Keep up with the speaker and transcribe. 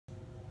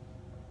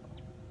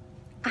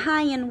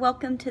Hi and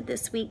welcome to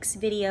this week's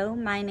video.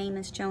 My name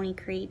is Joni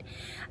Creed.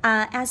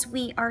 As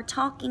we are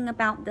talking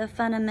about the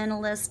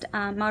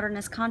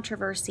Fundamentalist-Modernist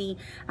Controversy,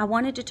 I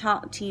wanted to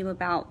talk to you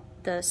about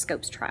the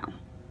Scopes trial.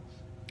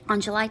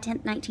 On July 10,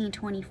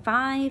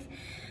 1925,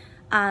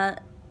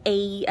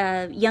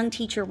 a young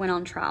teacher went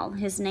on trial.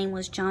 His name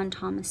was John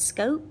Thomas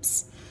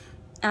Scopes,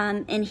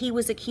 and he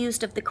was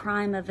accused of the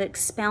crime of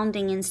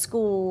expounding in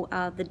school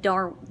the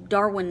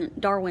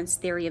Darwin's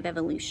theory of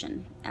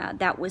evolution.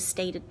 That was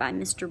stated by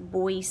Mr.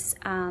 Boyce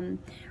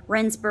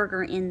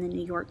Rensberger in the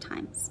New York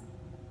Times.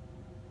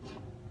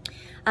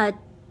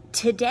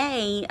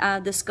 Today,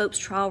 the Scopes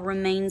trial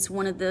remains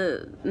one of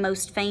the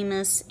most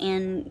famous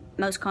and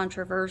most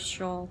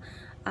controversial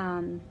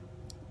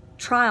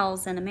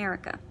trials in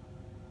America.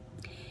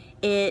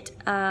 It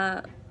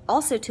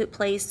also took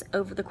place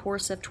over the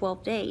course of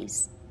 12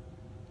 days.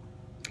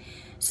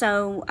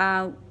 So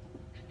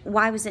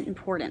why was it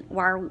important?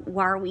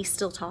 Why are we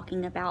still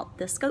talking about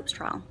the Scopes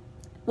trial?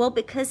 Well,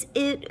 because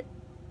it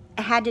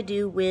had to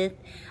do with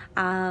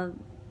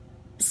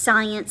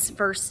science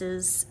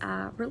versus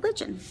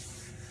religion.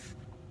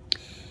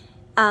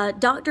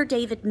 Dr.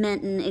 David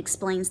Minton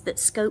explains that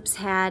Scopes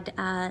had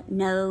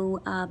no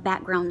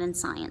background in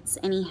science,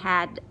 and he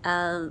had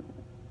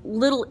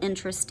little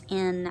interest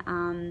in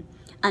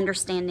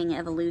understanding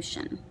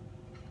evolution.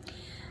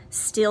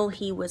 Still,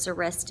 he was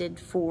arrested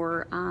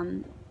for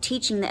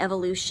teaching the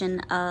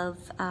evolution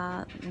of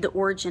the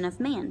origin of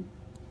man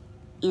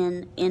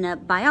in a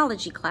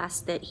biology class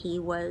that he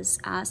was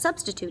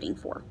substituting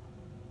for.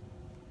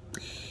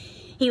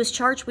 He was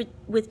charged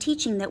with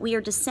teaching that we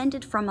are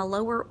descended from a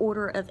lower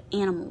order of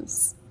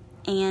animals,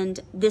 and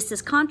this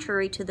is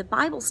contrary to the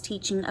Bible's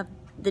teaching of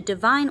the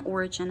divine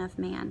origin of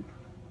man.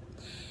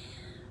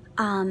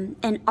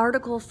 An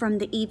article from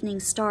the Evening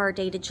Star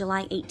dated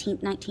July 18,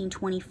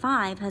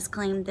 1925 has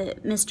claimed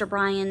that Mr.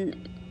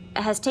 Bryan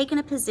has taken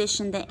a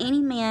position that any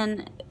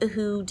man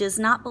who does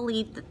not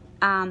believe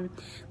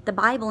the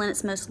Bible in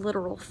its most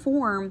literal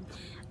form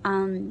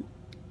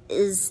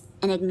is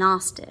an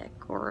agnostic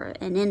or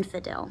an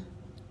infidel.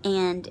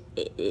 And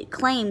it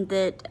claimed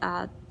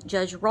that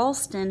Judge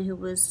Ralston, who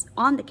was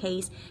on the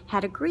case,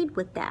 had agreed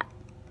with that.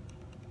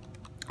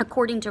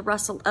 According to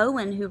Russell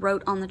Owen, who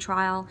wrote on the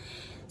trial,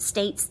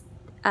 states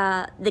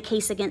the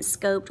case against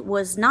Scopes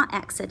was not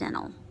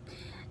accidental,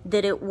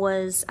 that it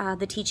was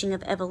the teaching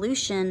of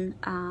evolution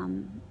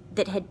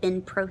that had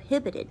been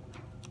prohibited.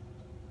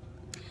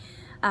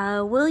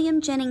 William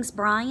Jennings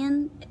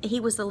Bryan, he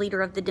was the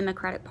leader of the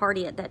Democratic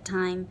Party at that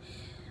time.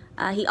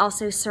 He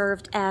also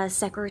served as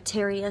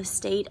Secretary of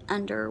State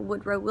under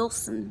Woodrow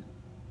Wilson.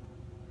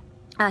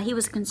 He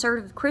was a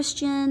conservative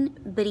Christian,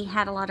 but he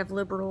had a lot of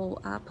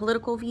liberal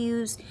political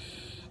views,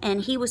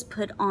 and he was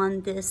put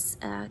on this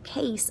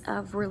case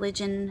of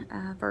religion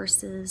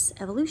versus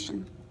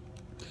evolution.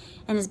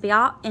 In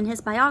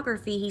his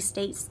biography, he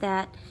states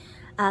that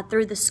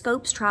through the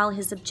Scopes trial,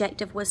 his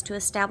objective was to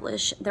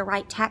establish the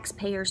right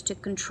taxpayers to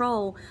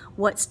control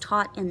what's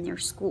taught in their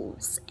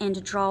schools and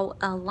to draw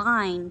a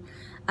line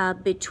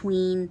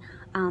between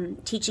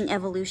teaching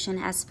evolution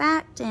as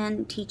fact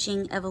and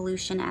teaching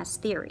evolution as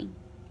theory.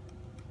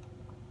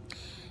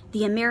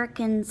 The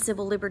American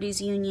Civil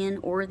Liberties Union,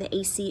 or the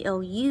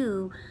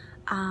ACLU,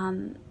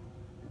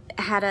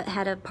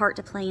 had a part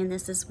to play in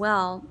this as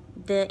well.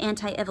 The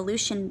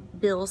anti-evolution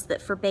bills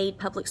that forbade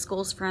public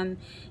schools from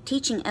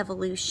teaching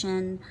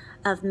evolution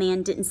of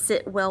man didn't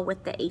sit well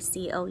with the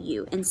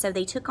ACLU, and so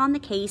they took on the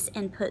case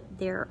and put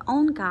their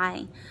own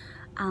guy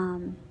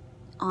on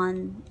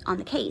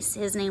the case.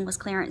 His name was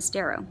Clarence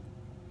Darrow.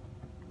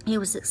 He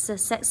was a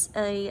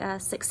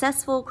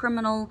successful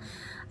criminal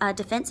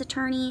defense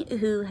attorney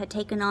who had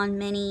taken on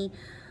many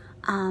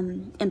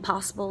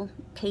impossible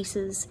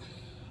cases.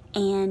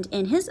 And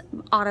in his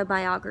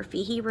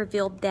autobiography, he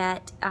revealed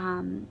that,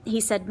 he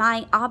said,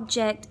 "My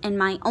object and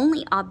my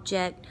only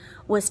object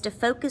was to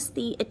focus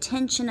the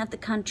attention of the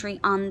country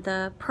on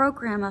the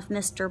program of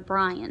Mr.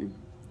 Bryan,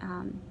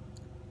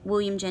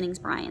 William Jennings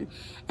Bryan,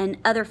 and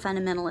other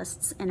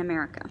fundamentalists in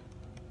America."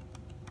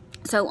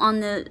 So on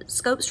the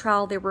Scopes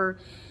trial, there were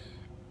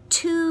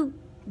two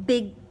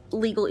big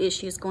legal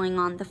issues going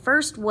on. The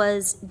first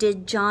was,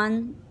 did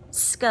John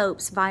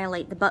Scopes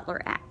violate the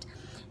Butler Act?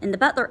 And the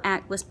Butler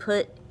Act was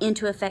put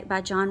into effect by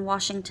John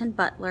Washington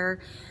Butler,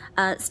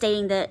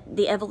 stating that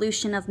the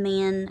evolution of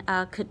man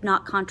could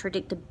not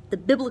contradict the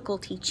biblical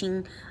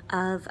teaching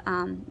of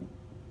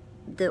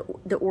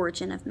the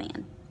origin of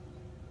man.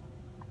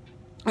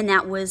 And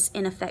that was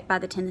in effect by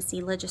the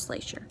Tennessee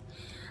legislature.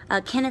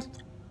 Kenneth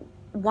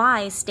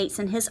Wise states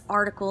in his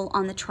article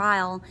on the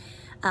trial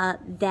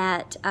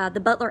that the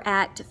Butler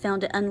Act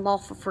found it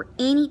unlawful for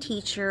any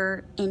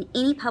teacher in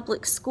any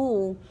public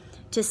school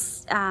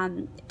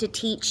to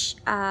teach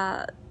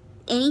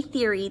any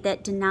theory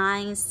that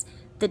denies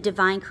the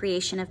divine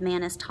creation of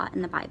man as taught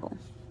in the Bible.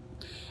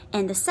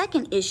 And the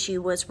second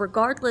issue was,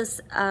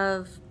 regardless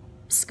of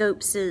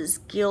Scopes'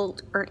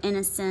 guilt or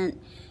innocence,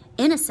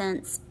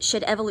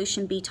 should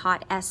evolution be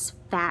taught as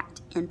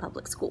fact in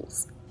public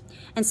schools?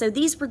 And so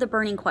these were the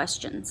burning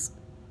questions.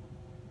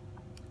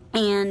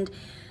 And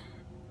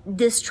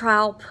this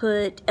trial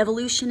put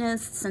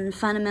evolutionists and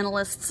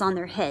fundamentalists on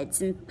their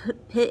heads, and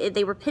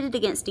they were pitted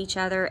against each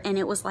other, and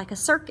it was like a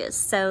circus.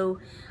 So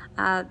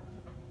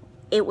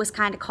it was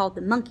kind of called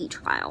the monkey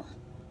trial.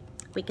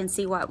 We can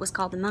see why it was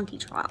called the monkey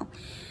trial.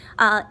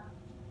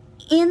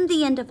 In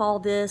the end of all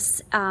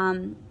this,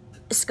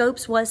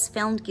 Scopes was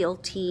found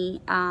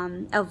guilty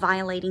of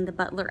violating the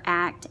Butler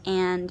Act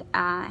and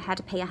had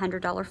to pay a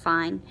 $100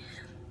 fine.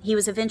 He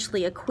was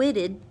eventually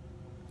acquitted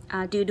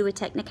due to a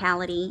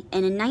technicality,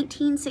 and in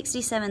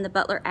 1967 the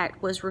Butler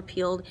Act was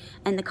repealed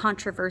and the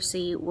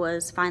controversy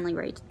was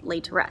finally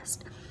laid to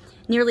rest.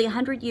 Nearly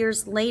 100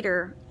 years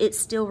later, it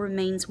still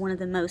remains one of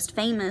the most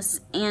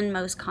famous and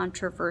most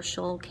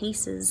controversial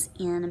cases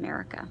in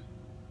America.